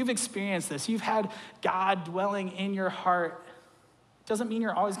you, you've experienced this. You've had God dwelling in your heart. It doesn't mean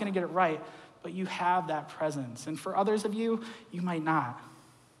you're always going to get it right, but you have that presence. And for others of you, you might not.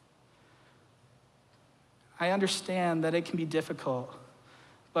 I understand that it can be difficult.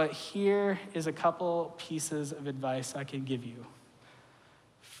 But here is a couple pieces of advice I can give you.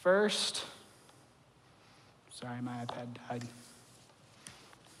 First, sorry, my iPad died.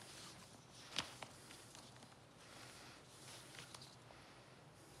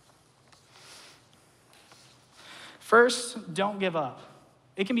 First, don't give up.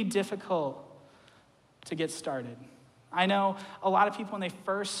 It can be difficult to get started. I know a lot of people, when they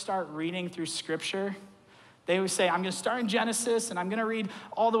first start reading through Scripture, they always say, I'm going to start in Genesis, and I'm going to read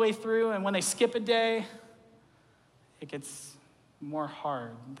all the way through, and when they skip a day, it gets more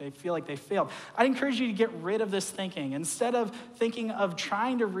hard. They feel like they failed. I'd encourage you to get rid of this thinking. Instead of thinking of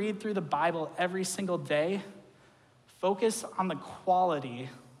trying to read through the Bible every single day, focus on the quality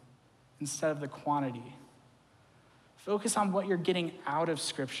instead of the quantity. Focus on what you're getting out of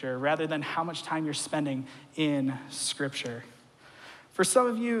Scripture rather than how much time you're spending in Scripture. For some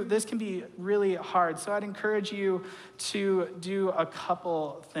of you, this can be really hard, so I'd encourage you to do a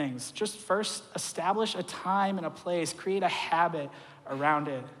couple things. Just first, establish a time and a place. Create a habit around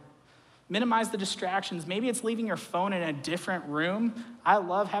it. Minimize the distractions. Maybe it's leaving your phone in a different room. I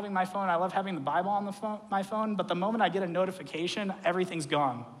love having my phone. I love having the Bible on my phone, but the moment I get a notification, everything's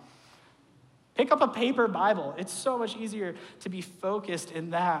gone. Pick up a paper Bible. It's so much easier to be focused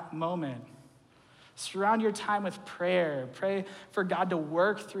in that moment. Surround your time with prayer. Pray for God to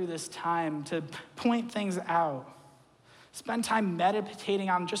work through this time, to point things out. Spend time meditating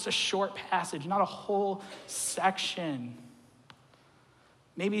on just a short passage, not a whole section.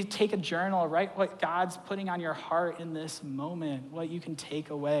 Maybe take a journal, write what God's putting on your heart in this moment, what you can take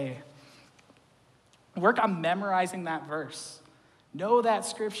away. Work on memorizing that verse. Know that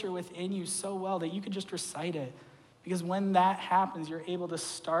Scripture within you so well that you can just recite it. Because when that happens, you're able to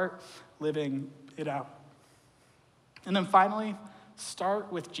start living it out. And then finally, start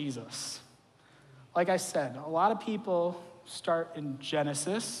with Jesus. Like I said, a lot of people start in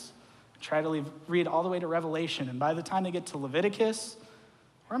Genesis, try to read all the way to Revelation, and by the time they get to Leviticus,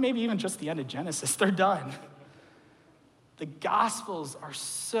 or maybe even just the end of Genesis, they're done. The Gospels are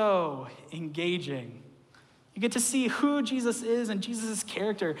so engaging. You get to see who Jesus is and Jesus'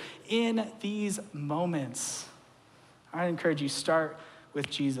 character in these moments. I encourage you, start with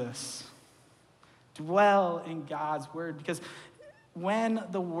Jesus. Dwell in God's word, because when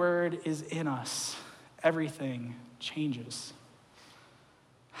the word is in us, everything changes.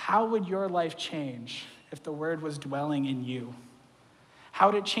 How would your life change if the word was dwelling in you? How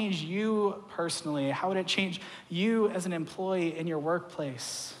would it change you personally? How would it change you as an employee in your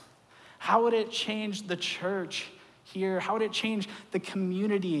workplace? How would it change the church here? How would it change the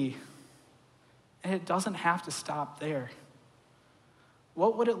community? And it doesn't have to stop there.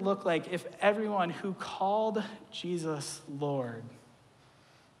 What would it look like if everyone who called Jesus Lord,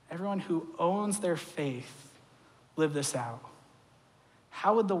 everyone who owns their faith, lived this out?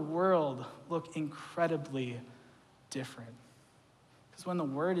 How would the world look incredibly different? Because when the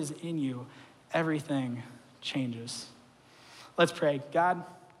word is in you, everything changes. Let's pray. God,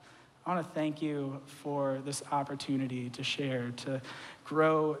 I want to thank you for this opportunity to share, to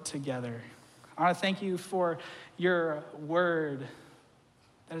grow together. I want to thank you for your word,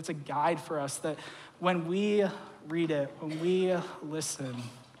 that it's a guide for us, that when we read it, when we listen,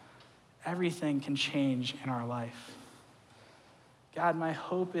 everything can change in our life. God, my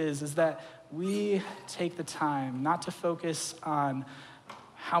hope is that we take the time not to focus on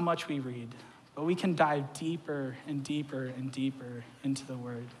how much we read, but we can dive deeper and deeper and deeper into the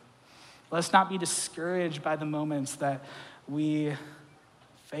word. Let's not be discouraged by the moments that we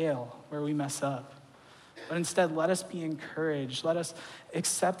fail, where we mess up. But instead, let us be encouraged. Let us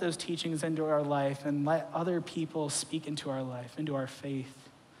accept those teachings into our life and let other people speak into our life, into our faith,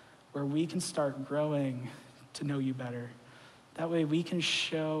 where we can start growing to know you better. That way we can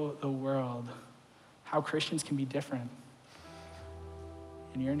show the world how Christians can be different.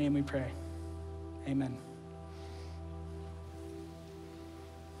 In your name we pray. Amen.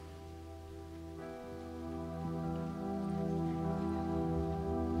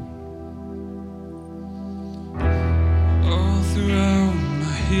 All throughout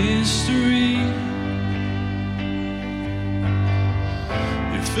my history,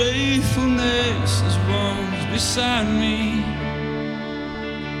 your faithfulness has walked beside me.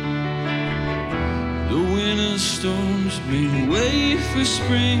 The winter storms made way for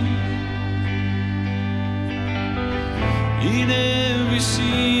spring. In every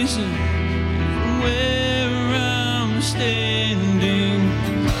season, even where I'm standing,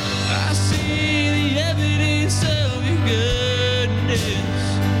 I see the evidence of your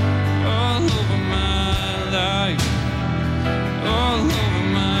goodness all over my life, all over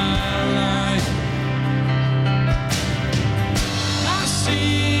my life. I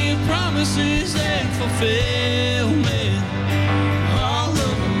see your promises and fulfillment all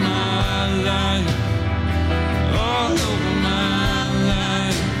over my life, all over my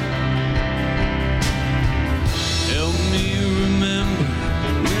life. Help me remember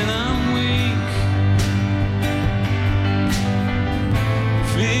when I'm weak.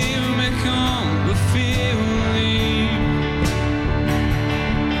 Fear may come, but fear will leave.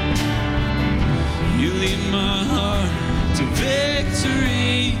 You lead my heart to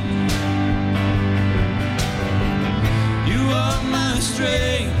victory. You are my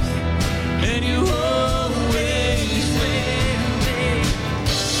strength, and you always will be.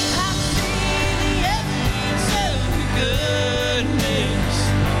 I see the evidence of your goodness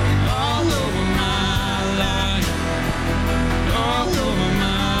all over my life, all over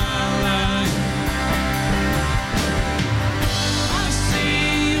my life. I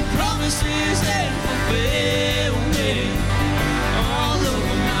see your promises and fulfillment all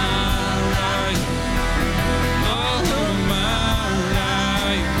over my life, all over my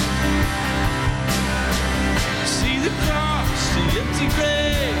life. See the cross, the empty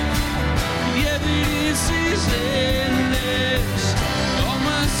grave, the evidence is endless. All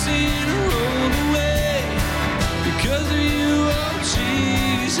my sin rolled away because of you, oh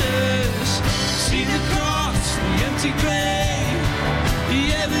Jesus. See the cross, the empty grave, the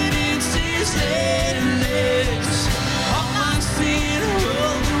evidence is endless. All my sin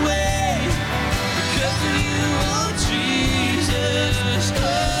rolled away because of you, oh Jesus.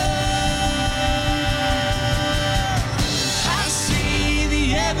 I see the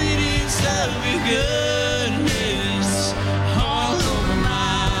evidence of your goodness all over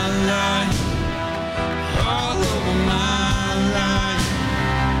my life, all over my life.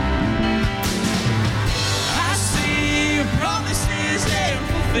 I see your promises and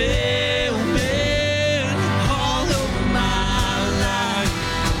fulfillment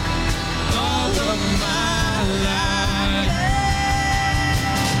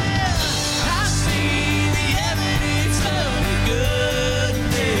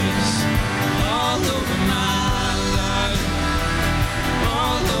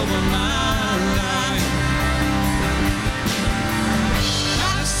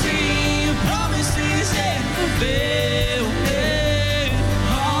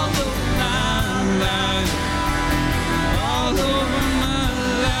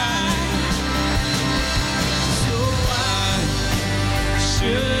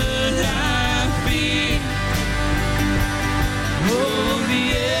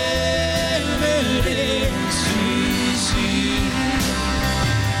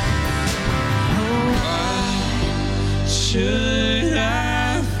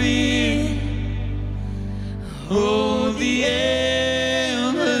the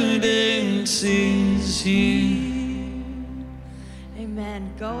evidence is here.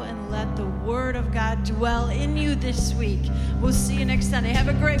 Amen. Go and let the word of God dwell in you this week. We'll see you next Sunday. Have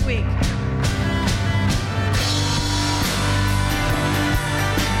a great week.